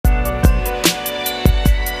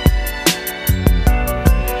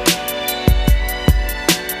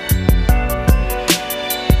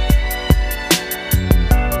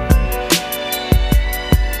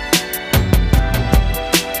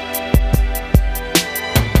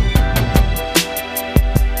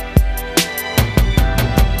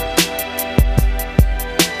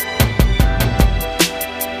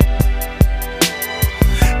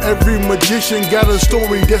Every magician got a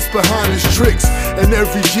story that's behind his tricks, and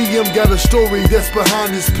every GM got a story that's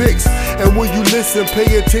behind his picks. And when you listen,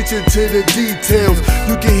 pay attention to the details.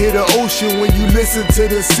 You can hear the ocean when you listen to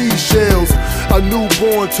the seashells. A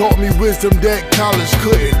newborn taught me wisdom that college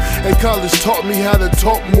couldn't, and college taught me how to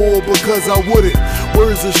talk more because I wouldn't.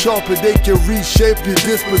 Words are sharper, they can reshape your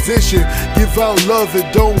disposition. Give out love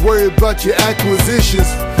and don't worry about your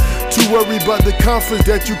acquisitions. Too worried about the conference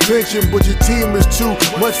that you clinching, but your team is too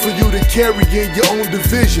much for you to carry in your own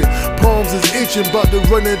division. Palms is itching, about to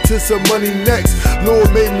run into some money next. Lord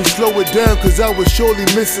made me slow it down, cause I was surely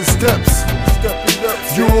missing steps.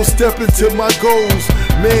 You don't step into my goals,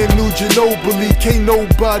 man, new Ginobili, can't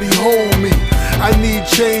nobody hold me. I need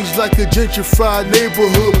change like a gentrified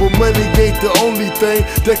neighborhood, but money ain't the only thing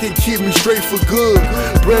that can keep me straight for good.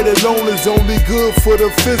 Bread alone is only good for the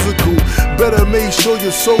physical. Better make sure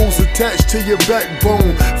your soul's attached to your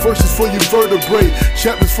backbone. Verses for your vertebrae,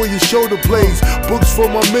 chapters for your shoulder blades, books for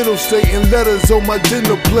my mental state, and letters on my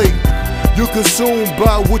dinner plate. You consume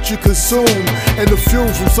by what you consume, and the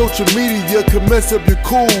fumes from social media can mess up your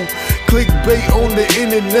cool. Clickbait on the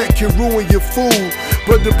internet can ruin your food,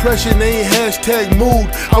 but depression ain't hashtag mood.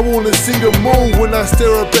 I wanna see the moon when I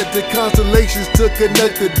stare up at the constellations to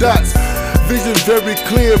connect the dots. Vision very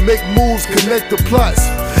clear, make moves, connect the plots,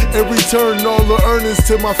 and return all the earnings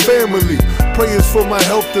to my family. Prayers for my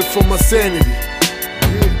health and for my sanity.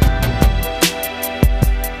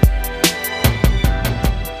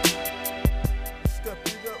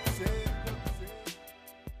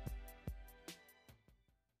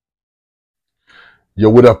 Yo,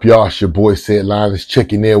 what up, y'all? It's your boy Said Linus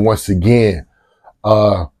checking in once again.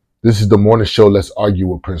 This is the morning show, Let's Argue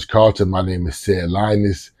with Prince Carlton. My name is Said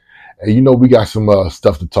Linus. And you know, we got some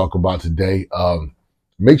stuff to talk about today.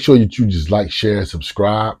 Make sure that you just like, share, and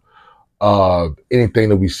subscribe. Anything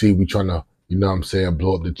that we see, we trying to, you know what I'm saying,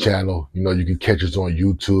 blow up the channel. You know, you can catch us on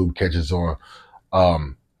YouTube, catch us on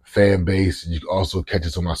fan base. You can also catch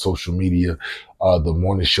us on our social media. The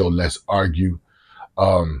morning show, Let's Argue.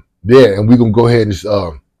 Yeah, and we're going to go ahead and just,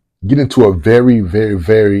 get into a very, very,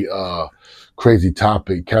 very crazy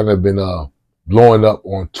topic. Kind of been blowing up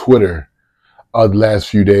on Twitter the last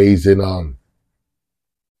few days. And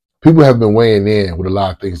people have been weighing in with a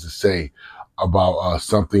lot of things to say about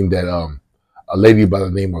something that a lady by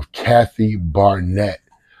the name of Kathy Barnette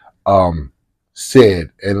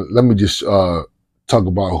said. And let me just talk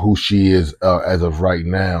about who she is as of right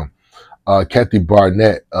now. Kathy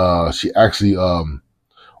Barnette, she actually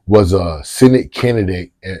was a Senate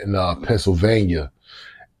candidate in Pennsylvania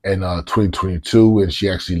in 2022, and she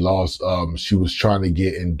actually lost. She was trying to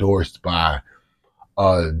get endorsed by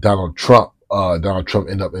Donald Trump. Donald Trump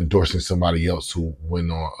ended up endorsing somebody else who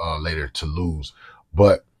went on later to lose.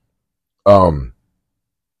 But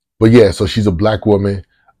yeah, so she's a black woman.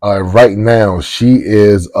 Right now, she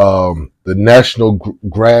is the National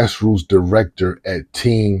Grassroots Director at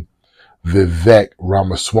Team Vivek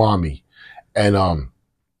Ramaswamy. And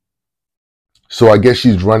so I guess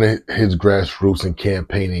she's running his grassroots and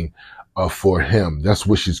campaigning for him. That's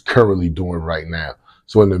what she's currently doing right now.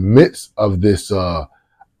 So in the midst of this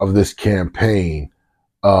campaign,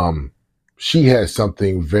 she has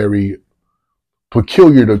something very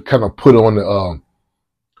peculiar to kind of put on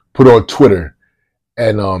Twitter,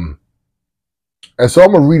 and so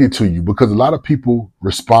I'm gonna read it to you because a lot of people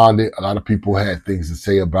responded. A lot of people had things to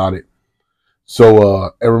say about it.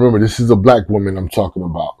 So, and remember, this is a black woman I'm talking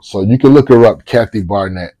about. So you can look her up, Kathy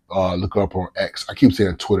Barnette. Look her up on X. I keep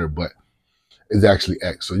saying Twitter, but it's actually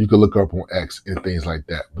X. So you can look her up on X and things like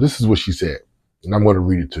that. But this is what she said, and I'm going to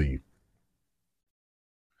read it to you.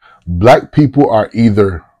 Black people are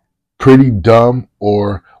either pretty dumb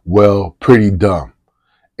or, well, pretty dumb.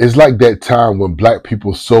 It's like that time when black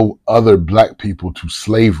people sold other black people to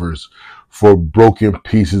slavers for broken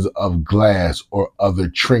pieces of glass or other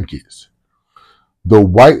trinkets. The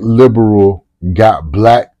white liberal got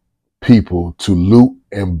black people to loot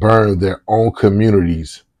and burn their own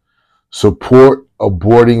communities, support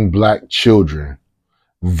aborting black children,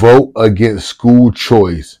 vote against school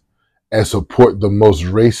choice, and support the most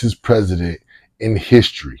racist president in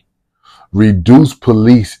history, reduce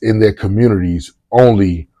police in their communities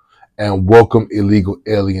only, and welcome illegal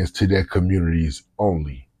aliens to their communities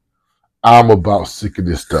only. I'm about sick of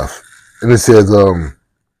this stuff. And it says,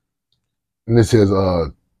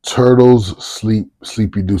 turtles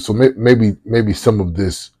sleepy do. So maybe some of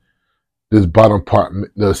this bottom part,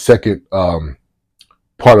 the second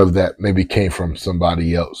part of that maybe came from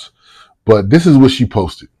somebody else. But this is what she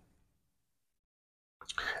posted.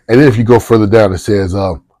 And then if you go further down, it says,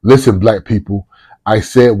 listen, black people, I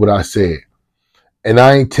said what I said, and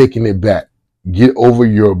I ain't taking it back. Get over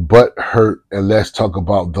your butt hurt and let's talk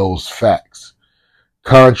about those facts.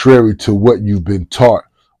 Contrary to what you've been taught,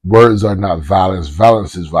 words are not violence.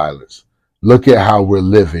 Violence is violence. Look at how we're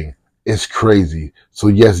living. It's crazy. So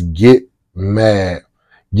yes, get mad.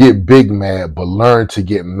 Get big mad, but learn to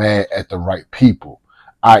get mad at the right people,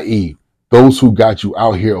 i.e., those who got you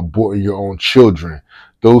out here aborting your own children,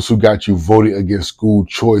 those who got you voting against school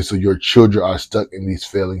choice so your children are stuck in these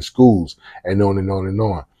failing schools, and on and on and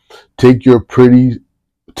on. Take your petty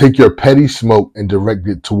smoke and direct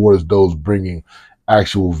it towards those bringing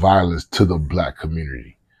actual violence to the black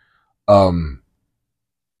community. And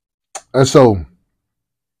so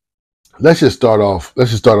let's just start off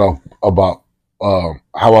about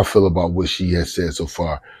how I feel about what she has said so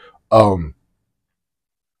far.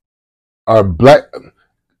 Are black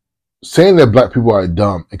saying that black people are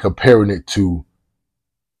dumb and comparing it to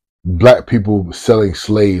black people selling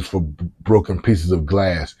slaves for broken pieces of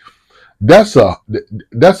glass. That's a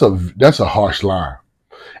harsh line.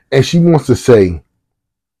 And she wants to say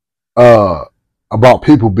about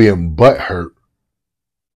people being butthurt.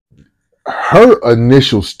 Her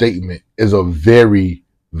initial statement is a very,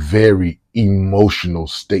 very emotional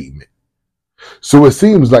statement. So it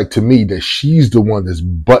seems like to me that she's the one that's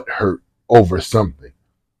butthurt over something.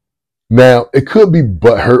 Now, it could be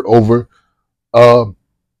butthurt over the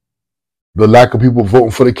lack of people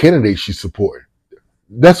voting for the candidate she supported.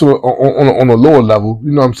 That's on a lower level,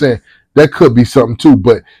 you know what I'm saying? That could be something too,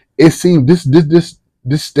 but it seems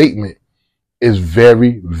this statement is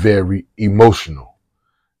very, very emotional.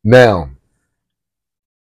 Now,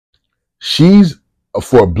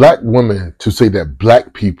 for a black woman to say that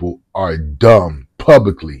black people are dumb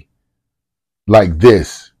publicly like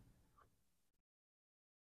this,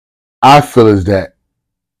 I feel is that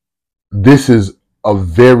this is a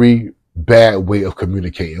very bad way of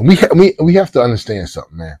communicating. We have to understand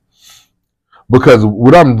something, man. Because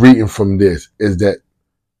what I'm reading from this is that,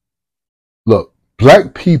 look,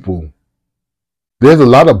 black people, there's a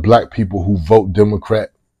lot of black people who vote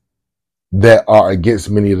Democrat that are against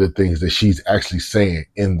many of the things that she's actually saying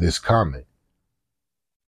in this comment.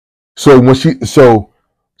 So when she says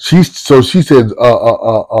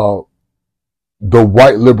the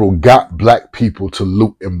white liberal got black people to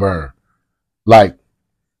loot and burn. Like,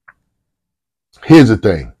 here's the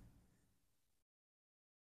thing.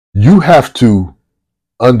 You have to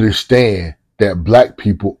understand that black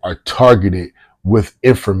people are targeted with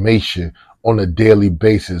information on a daily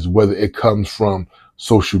basis, whether it comes from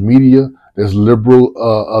social media that's liberal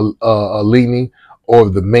leaning, or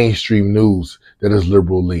the mainstream news that is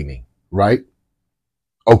liberal leaning, right?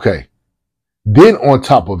 Okay. Then on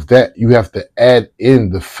top of that, you have to add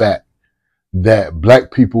in the fact that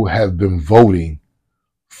black people have been voting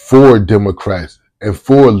for Democrats and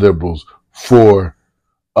for liberals for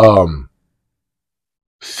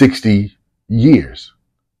 60 years.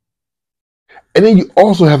 And then you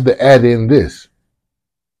also have to add in this.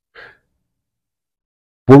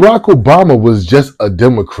 Barack Obama was just a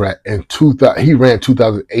Democrat in 2000. He ran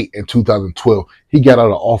 2008 and 2012. He got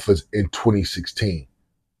out of office in 2016.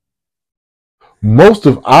 Most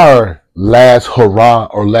of our last hurrah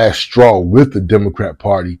or last straw with the Democrat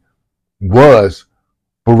Party was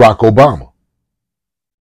Barack Obama.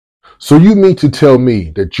 So you mean to tell me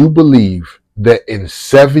that you believe that in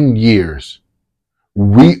 7 years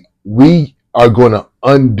we are going to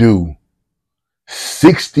undo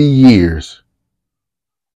 60 years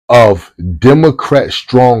of Democrat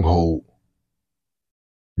stronghold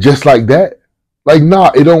just like that? Like, nah,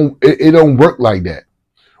 it don't work like that.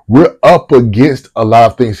 We're up against a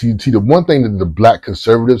lot of things. See, the one thing that the black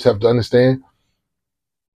conservatives have to understand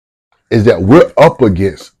is that we're up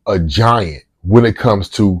against a giant when it comes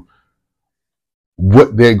to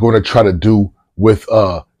what they're going to try to do with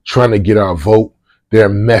trying to get our vote, their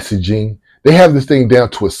messaging. They have this thing down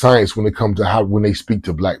to a science when it comes to when they speak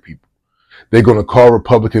to black people. They're going to call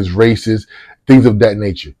Republicans racist, things of that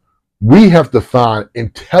nature. We have to find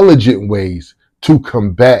intelligent ways to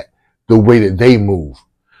combat the way that they move.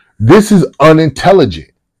 This is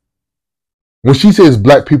unintelligent. When she says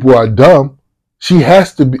black people are dumb, she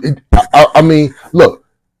has to be. I mean, look,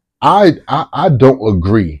 I don't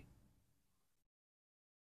agree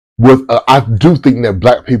with. I do think that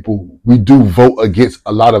black people, we do vote against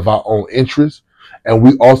a lot of our own interests, and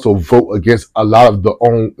we also vote against a lot of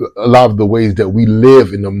the ways that we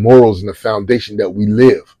live and the morals and the foundation that we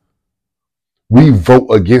live. We vote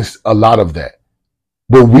against a lot of that.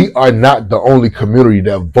 But we are not the only community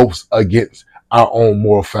that votes against our own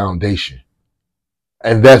moral foundation.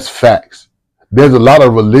 And that's facts. There's a lot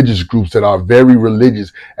of religious groups that are very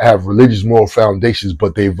religious, have religious moral foundations,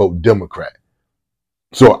 but they vote Democrat.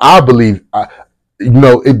 So I believe,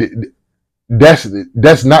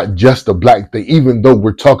 that's not just a black thing, even though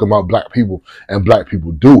we're talking about black people and black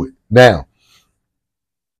people do it. Now,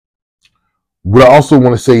 what I also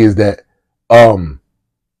want to say is that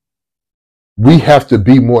we have to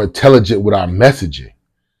be more intelligent with our messaging.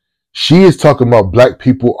 She is talking about black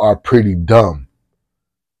people are pretty dumb.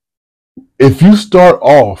 If you start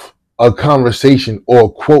off a conversation or a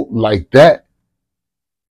quote like that,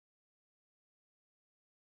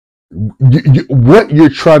 what you're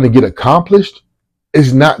trying to get accomplished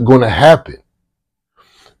is not going to happen.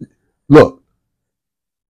 Look,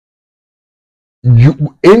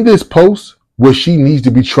 in this post, what she needs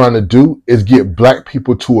to be trying to do is get black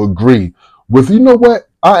people to agree with, you know what,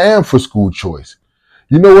 I am for school choice.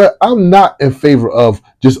 You know what, I'm not in favor of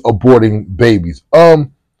just aborting babies.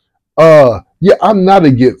 Yeah, I'm not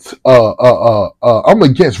against I'm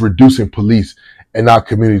against reducing police in our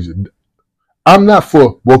communities. I'm not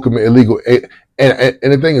for welcoming illegal and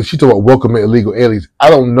the thing is, she talk about welcoming illegal aliens.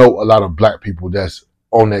 I don't know a lot of black people that's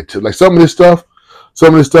on that too. Like some of this stuff,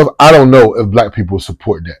 I don't know if black people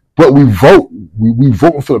support that. But we vote, we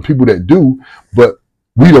vote for the people that do, but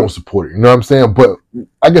we don't support it. You know what I'm saying? But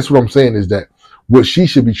I guess what I'm saying is that what she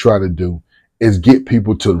should be trying to do is get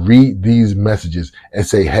people to read these messages and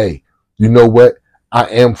say, hey, you know what? I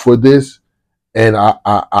am for this, and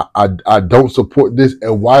I don't support this,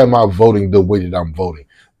 and why am I voting the way that I'm voting?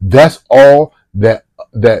 That's all that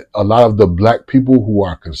a lot of the black people who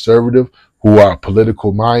are conservative, who are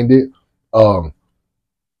political minded,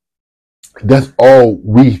 that's all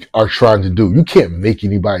we are trying to do. You can't make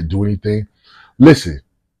anybody do anything. Listen,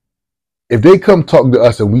 if they come talk to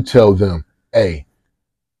us and we tell them, hey,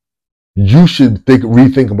 you should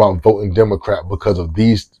rethink about voting Democrat because of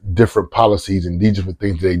these different policies and these different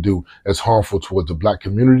things they do that's harmful towards the black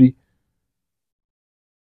community.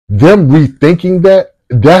 Them rethinking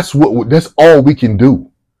that's all we can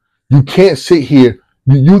do. You can't sit here.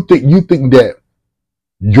 You think that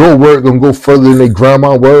your word gonna go further than their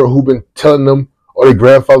grandma word who been telling them, or their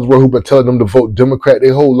grandfather's word who been telling them to vote Democrat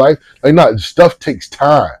their whole life. Like, no, stuff takes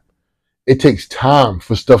time. It takes time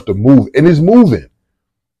for stuff to move, and it's moving.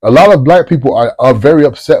 A lot of black people are very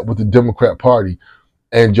upset with the Democrat Party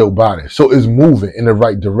and Joe Biden. So it's moving in the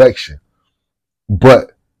right direction.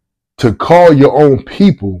 But to call your own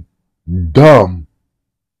people dumb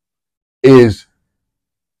is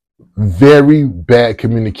very bad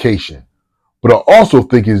communication. But I also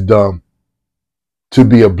think it's dumb to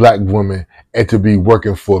be a black woman and to be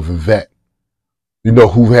working for Vivek,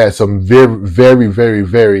 who had some very, very, very,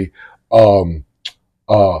 very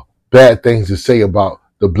bad things to say about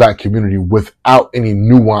the black community without any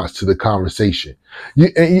nuance to the conversation.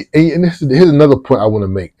 And here's another point I want to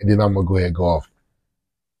make, and then I'm going to go ahead and go off.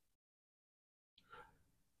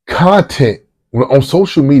 Content, on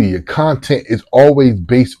social media, content is always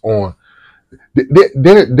based on,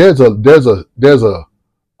 there's a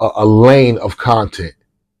lane of content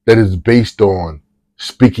that is based on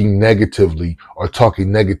speaking negatively or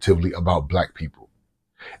talking negatively about black people.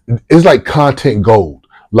 It's like content gold.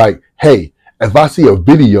 Like, hey, if I see a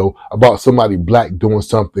video about somebody black doing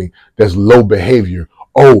something that's low behavior,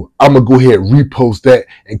 oh, I'm going to go ahead and repost that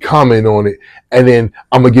and comment on it, and then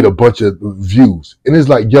I'm going to get a bunch of views. And it's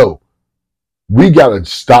like, yo, we got to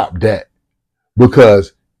stop that.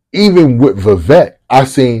 Because even with Vivek, I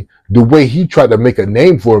seen the way he tried to make a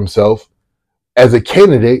name for himself as a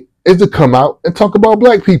candidate is to come out and talk about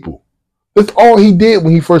black people. That's all he did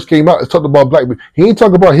when he first came out, is talk about black people. He ain't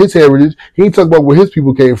talk about his heritage. He ain't talk about where his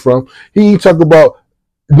people came from. He ain't talk about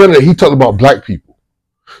none of that. He talked about black people.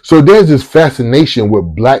 So there's this fascination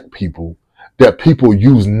with black people that people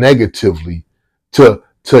use negatively to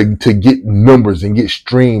get numbers and get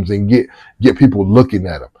streams and get people looking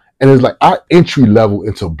at them. And it's like our entry level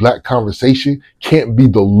into black conversation can't be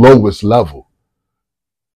the lowest level.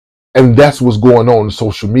 And that's what's going on in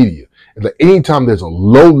social media. It's like anytime there's a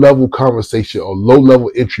low-level conversation or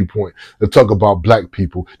low-level entry point to talk about black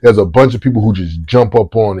people, there's a bunch of people who just jump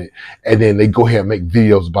up on it, and then they go ahead and make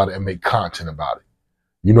videos about it and make content about it.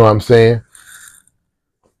 You know what I'm saying?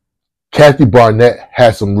 Kathy Barnette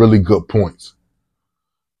has some really good points.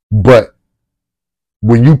 But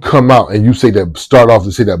when you come out and you start off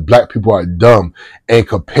to say that black people are dumb and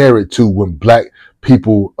compare it to when black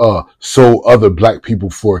people sold other black people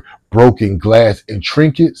for broken glass and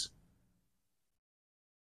trinkets,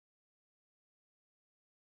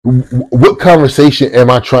 what conversation am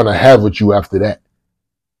I trying to have with you after that?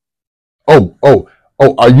 Oh,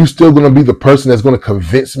 are you still going to be the person that's going to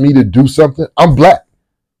convince me to do something? I'm black.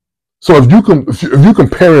 So if you're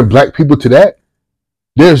comparing black people to that,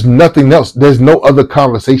 there's nothing else. There's no other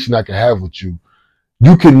conversation I can have with you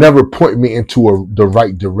You can never point me into the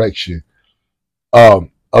right direction of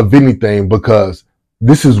anything, because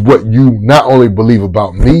this is what you not only believe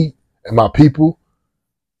about me and my people,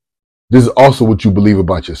 this is also what you believe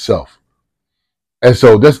about yourself. And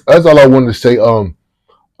so that's all I wanted to say.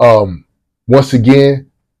 Once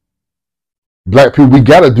again, Black people, we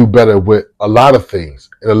got to do better with a lot of things,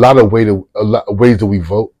 in a lot of ways that we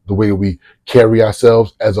vote, the way that we carry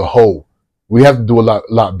ourselves as a whole. We have to do a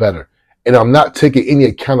lot better. And I'm not taking any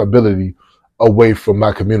accountability away from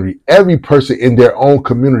my community. Every person in their own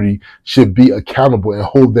community should be accountable and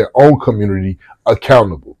hold their own community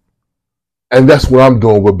accountable. And that's what I'm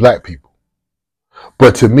doing with Black people.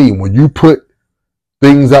 But to me, when you put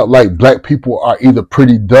things out like Black people are either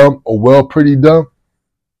pretty dumb or well pretty dumb,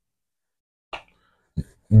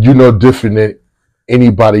 you're no different than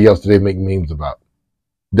anybody else that they make memes about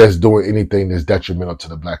that's doing anything that's detrimental to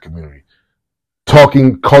the Black community.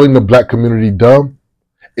 Calling the Black community dumb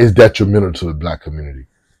is detrimental to the Black community.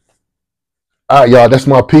 All right, y'all, that's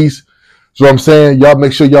my piece. So I'm saying, y'all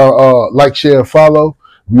make sure y'all like, share, and follow.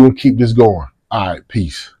 We will keep this going. All right,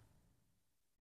 peace.